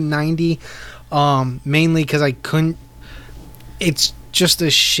gave it a 90, mainly because I couldn't... It's just a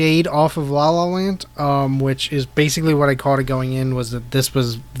shade off of La La Land, which is basically what I called it going in, was that this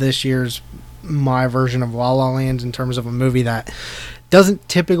was this year's my version of La La Land in terms of a movie that doesn't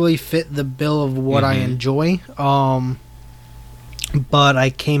typically fit the bill of what I enjoy. But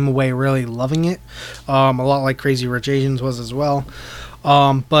I came away really loving it. A lot like Crazy Rich Asians was as well.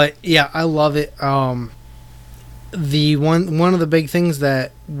 But yeah, I love it. The one of the big things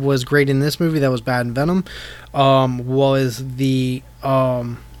that was great in this movie that was bad in Venom was the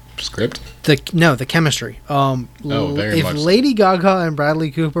script. The chemistry. If much Lady Gaga and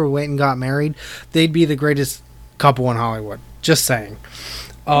Bradley Cooper went and got married, they'd be the greatest couple in Hollywood. Just saying.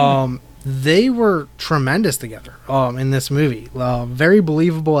 They were tremendous together in this movie. Very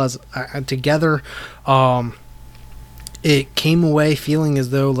believable as together. It came away feeling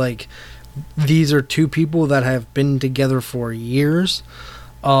as though like these are two people that have been together for years,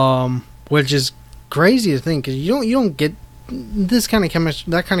 which is crazy to think, because you don't get this kind of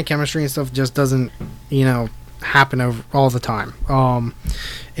chemistry. That kind of chemistry and stuff just doesn't happen all the time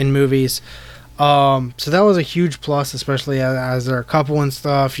in movies. So that was a huge plus, especially as they're a couple and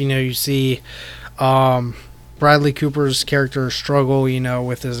stuff. You see Bradley Cooper's character struggle,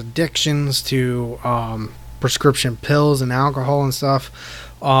 with his addictions to prescription pills and alcohol and stuff.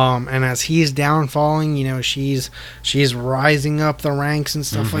 And as he's downfalling, she's rising up the ranks and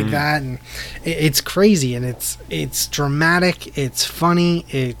stuff like that. And it's crazy, and it's dramatic. It's funny.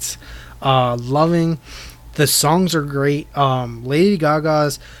 It's loving. The songs are great. Lady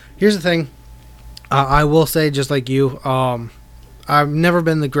Gaga's. Here's the thing. I will say, just like you, I've never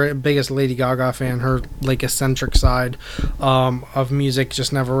been the biggest Lady Gaga fan. Her like eccentric side of music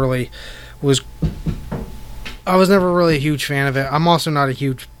just never really was. I was never really a huge fan of it. I'm also not a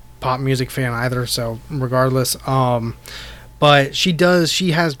huge pop music fan either, so regardless, but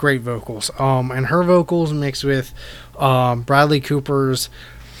she has great vocals, and her vocals mixed with Bradley Cooper's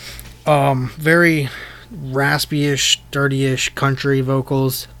very raspy-ish, dirty-ish country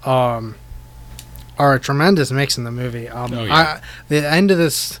vocals are a tremendous mix in the movie. The end of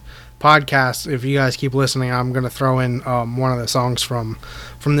this podcast, if you guys keep listening, I'm going to throw in one of the songs from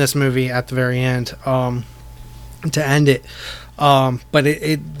this movie at the very end to end it. But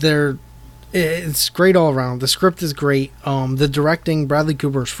it's great all around. The script is great. The directing, Bradley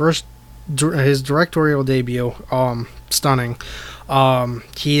Cooper's his directorial debut, stunning.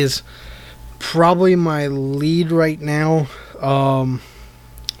 He is probably my lead right now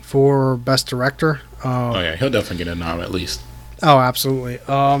for best director. He'll definitely get a nom at least. Oh, absolutely.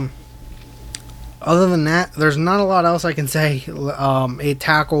 Other than that, there's not a lot else I can say. It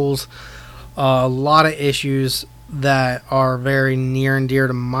tackles a lot of issues that are very near and dear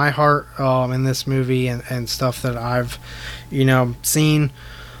to my heart in this movie, and stuff that I've seen.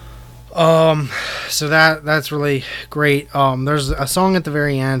 So that's really great. There's a song at the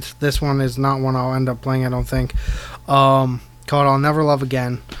very end. This one is not one I'll end up playing, I don't think. Called "I'll Never Love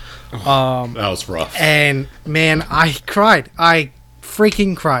Again." That was rough. And man, I cried. I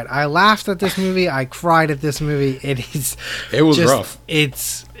freaking cried. I laughed at this movie. I cried at this movie. It was rough.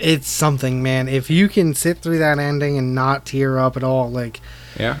 It's something, man. If you can sit through that ending and not tear up at all, I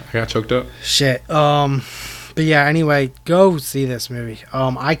got choked up. Shit. But yeah, anyway, go see this movie.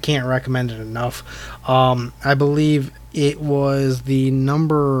 I can't recommend it enough. I believe it was the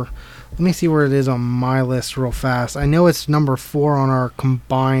number... Let me see where it is on my list real fast. I know it's number 4 on our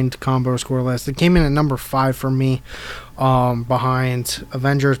combined combo score list. It came in at number 5 for me, behind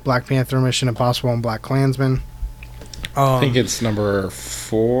Avengers, Black Panther, Mission Impossible, and Black Klansman. I think it's number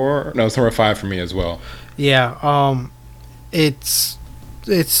 4. No, it's number 5 for me as well. Yeah. I just,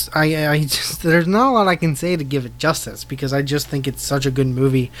 there's not a lot I can say to give it justice, because I just think it's such a good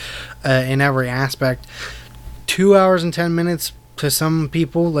movie in every aspect. 2 hours and 10 minutes to some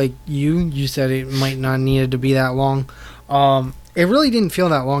people, like you said it might not needed to be that long. It really didn't feel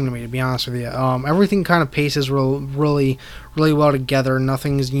that long to me, to be honest with you. Everything kind of paces really well together.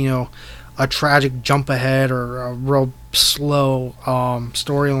 Nothing's a tragic jump ahead or a real slow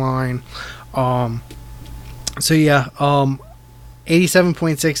storyline. So yeah,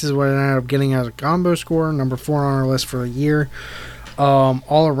 87.6 is what it ended up getting as a combo score, number 4 on our list for the year.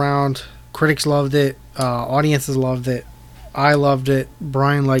 All around, critics loved it, audiences loved it, I loved it,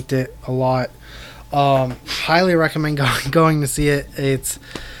 Brian liked it a lot. Highly recommend going to see it.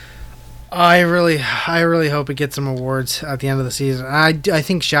 I really hope it gets some awards at the end of the season. I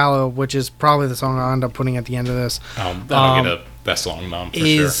think "Shallow," which is probably the song I'll end up putting at the end of this, that'll get a best song nom for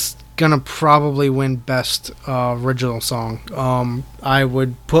is gonna probably win best original song. I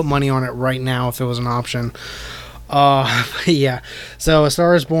would put money on it right now if it was an option. Yeah. So A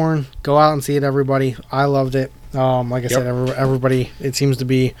Star Is Born, go out and see it, everybody. I loved it. Like I said, everybody. It seems to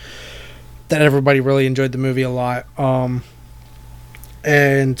be that everybody really enjoyed the movie a lot.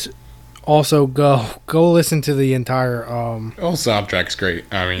 And also go listen to the entire The whole soundtrack's great.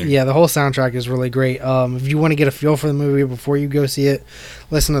 I mean, yeah, the whole soundtrack is really great. If you want to get a feel for the movie before you go see it,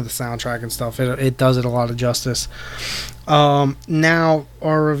 listen to the soundtrack and stuff. It does it a lot of justice. Now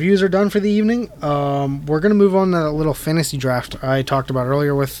our reviews are done for the evening. We're gonna move on to that little fantasy draft I talked about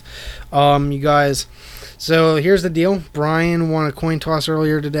earlier with you guys. So here's the deal. Brian won a coin toss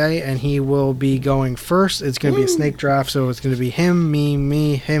earlier today, and he will be going first. It's going to be a snake draft, so it's going to be him,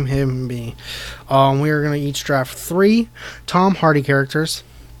 me, him, me. We are going to each draft 3 Tom Hardy characters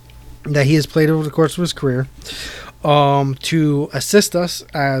that he has played over the course of his career to assist us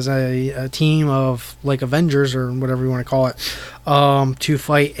as a team of, like, Avengers or whatever you want to call it, to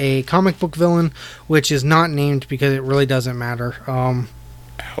fight a comic book villain, which is not named because it really doesn't matter.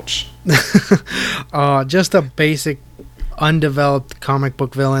 Ouch. Just a basic, undeveloped comic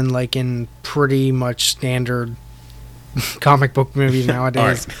book villain, like in pretty much standard comic book movies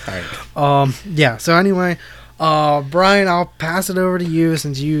nowadays. All right. Yeah. So anyway, Brian, I'll pass it over to you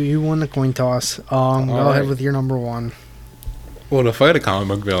since you won the coin toss. Go ahead with your number 1. Well, to fight a comic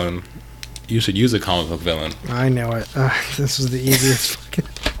book villain, you should use a comic book villain. I know it. This was the easiest fucking...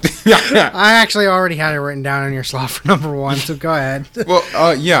 I actually already had it written down in your slot for number 1, so go ahead.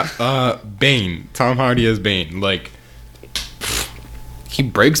 Well, Bane. Tom Hardy as Bane. Like, he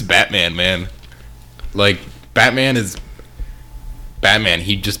breaks Batman, man. Like, Batman is Batman.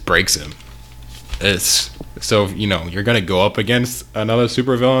 He just breaks him. It's so, you're gonna go up against another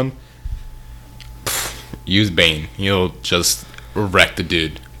supervillain. Use Bane. He'll just wreck the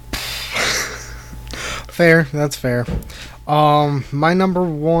dude. Fair. That's fair. My number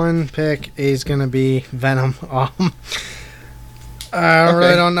one pick is gonna be Venom. I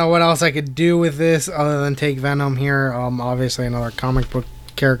really don't know what else I could do with this other than take Venom here. Obviously another comic book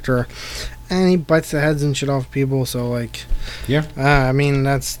character, and he bites the heads and shit off people. So like, Yeah. I mean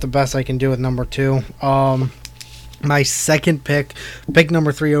that's the best I can do with number two. My second pick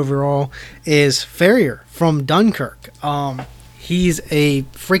number 3 overall, is Farrier from Dunkirk. He's a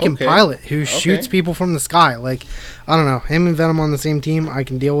freaking pilot who shoots people from the sky. Like, I don't know, him and Venom on the same team, I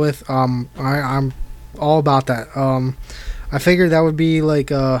can deal with. I'm all about that. I figured that would be like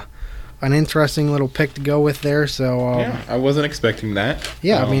an interesting little pick to go with there. So yeah, I wasn't expecting that.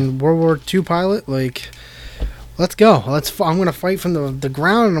 Yeah, I mean, World War II pilot, like, let's go. I'm gonna fight from the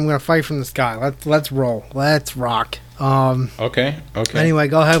ground, and I'm gonna fight from the sky. Let's roll. Let's rock. Okay. Anyway,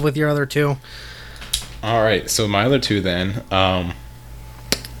 go ahead with your other two. All right. So my other two then. I'm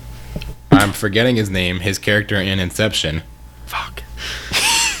forgetting his name. His character in Inception. Fuck.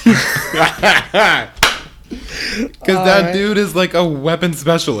 Because that dude is like a weapon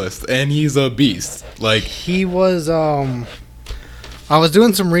specialist, and he's a beast. Like, he was. I was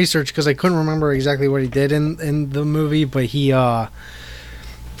doing some research because I couldn't remember exactly what he did in the movie, but he was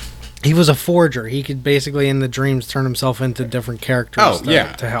a forger. He could basically in the dreams turn himself into different characters.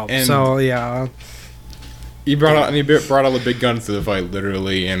 To help. And so yeah, he brought out all the big guns to the fight,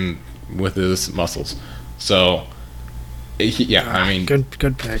 literally, and with his muscles. So, I mean, good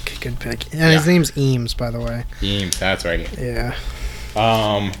pick, and his name's Eames, by the way. Eames, that's right. Yeah.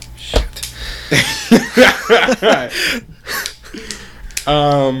 Shit.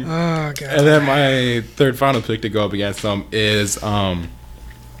 Oh god. And then my third final pick to go up against him is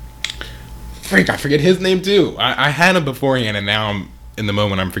freak, I forget his name too. I had him beforehand, and now I'm in the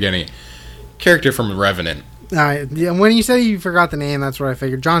moment I'm forgetting it. Character from Revenant. Yeah, when you say you forgot the name, that's what I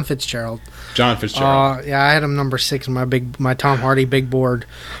figured. John Fitzgerald. Yeah, I had him number 6 in my Tom Hardy big board.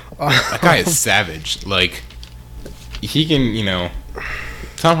 That guy is savage. Like, he can,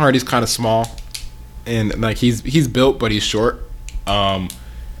 Tom Hardy's kind of small, and like he's built, but he's short. And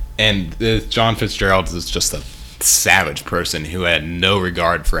John Fitzgerald is just a savage person who had no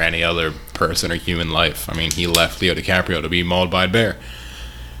regard for any other person or human life. I mean, he left Leo DiCaprio to be mauled by a bear.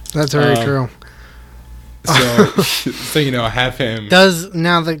 That's very true. So have him.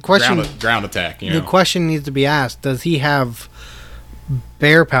 The question ground attack? The question needs to be asked: does he have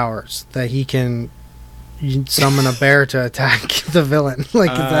bear powers that he can summon a bear to attack the villain?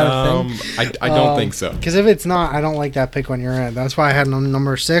 Like, is that a thing? I don't think so. Because if it's not, I don't like that pick on your end. That's why I had him on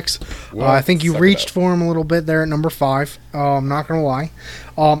number 6. I think you reached for him a little bit there at number 5. I'm not gonna lie.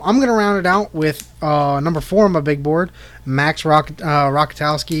 I'm gonna round it out with number 4 on my big board, Max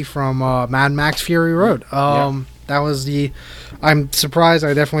Rokotowski from Mad Max Fury Road. That was I'm surprised.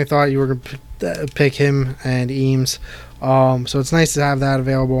 I definitely thought you were gonna pick him and Eames. So it's nice to have that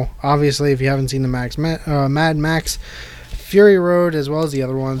available. Obviously, if you haven't seen the Mad Max Fury Road as well as the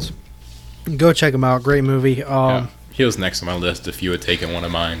other ones, go check them out. Great movie. He was next on my list if you had taken one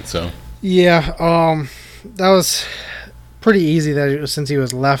of mine. So yeah, that was pretty easy since he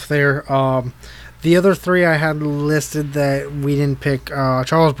was left there. The other 3 I had listed that we didn't pick,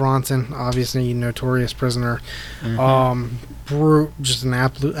 Charles Bronson, obviously notorious prisoner. Brute, just an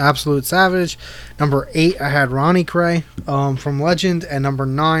absolute savage. Number 8 I had Ronnie Cray from Legend, and number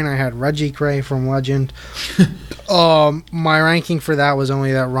 9 I had Reggie Cray from Legend. My ranking for that was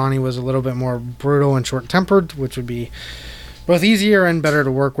only that Ronnie was a little bit more brutal and short-tempered, which would be both easier and better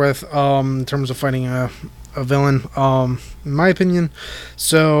to work with in terms of fighting a villain, in my opinion.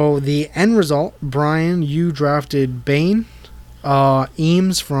 So the end result, Brian, you drafted Bane,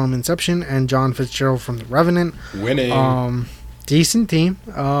 Eames from Inception, and John Fitzgerald from The Revenant. Winning. Decent team,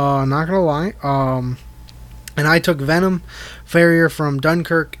 not gonna lie. And I took Venom, Farrier from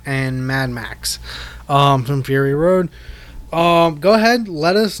Dunkirk, and Mad Max from Fury Road. Go ahead,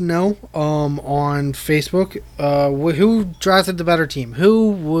 let us know on Facebook who drafted the better team.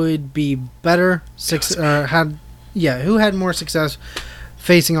 Who would be better who had more success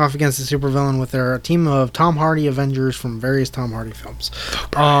facing off against the supervillain with their team of Tom Hardy Avengers from various Tom Hardy films.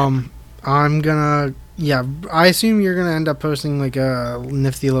 I assume you're gonna end up posting like a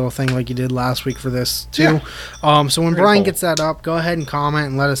nifty little thing like you did last week for this too. Yeah. So when Brian gets that up, go ahead and comment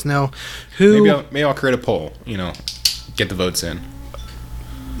and let us know who. Maybe I'll create a poll. Get the votes in.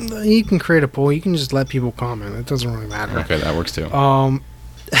 You can create a poll. You can just let people comment. It doesn't really matter. Okay, that works too.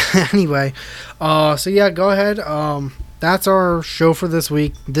 Anyway, so yeah, go ahead. That's our show for this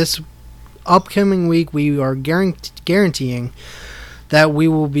week. This upcoming week, we are guaranteeing that we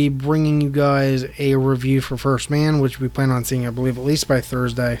will be bringing you guys a review for First Man, which we plan on seeing, I believe, at least by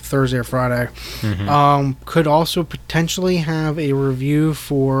Thursday or Friday. Could also potentially have a review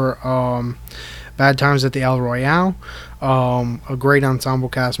for Bad Times at the El Royale, a great ensemble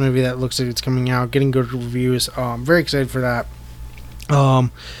cast movie that looks like it's coming out, getting good reviews. Very excited for that.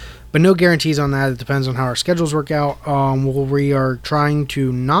 But no guarantees on that. It depends on how our schedules work out. We are trying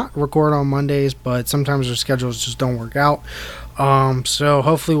to not record on Mondays, but sometimes our schedules just don't work out. So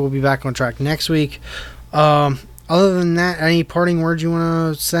hopefully we'll be back on track next week. Other than that, any parting words you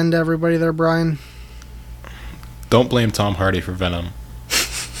want to send to everybody there, Brian? Don't blame Tom Hardy for Venom.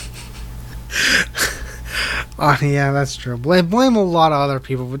 Yeah, that's true. Blame a lot of other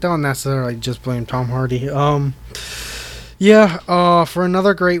people, but don't necessarily just blame Tom Hardy. For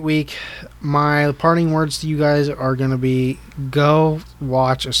another great week, my parting words to you guys are going to be, go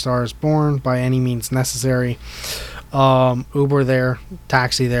watch A Star is Born by any means necessary. Uber there,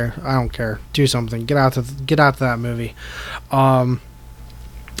 taxi there, I don't care. Do something. Get out to that movie.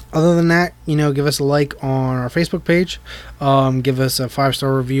 Other than that, give us a like on our Facebook page. Give us a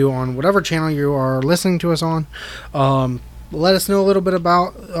 5-star review on whatever channel you are listening to us on. Let us know a little bit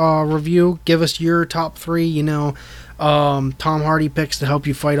about review. Give us your top 3, Tom Hardy picks to help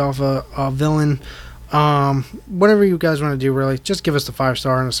you fight off a villain. Whatever you guys want to do, really, just give us the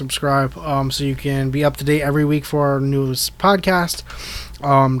 5-star and a subscribe, so you can be up to date every week for our newest podcast,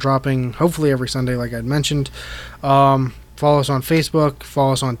 dropping hopefully every Sunday, like I'd mentioned. Follow us on Facebook,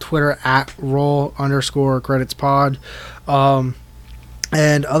 follow us on Twitter at roll_creditspod.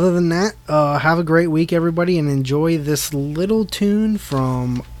 And other than that, have a great week, everybody, and enjoy this little tune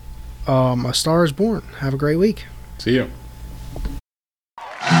from A Star is Born. Have a great week. See you.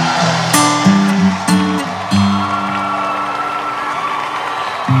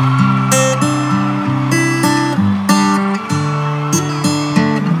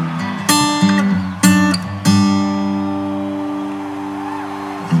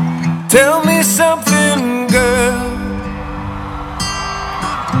 Tell me something, girl.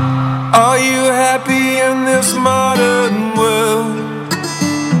 Are you happy in this modern world?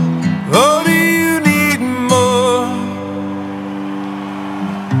 Or do you need more?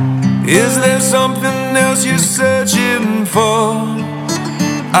 Is there something else you're searching for?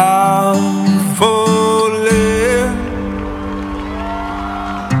 I'm falling.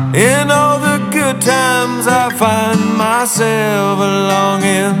 In all the good times I find myself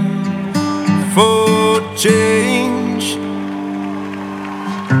longing for change,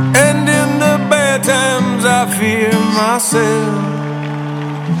 and in the bad times I fear myself.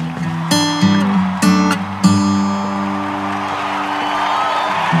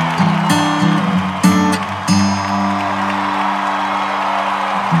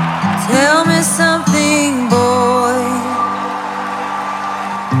 Tell me something, boy.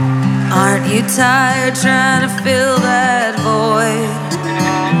 Aren't you tired trying to fill that void?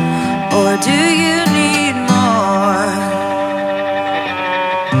 Or do you need more?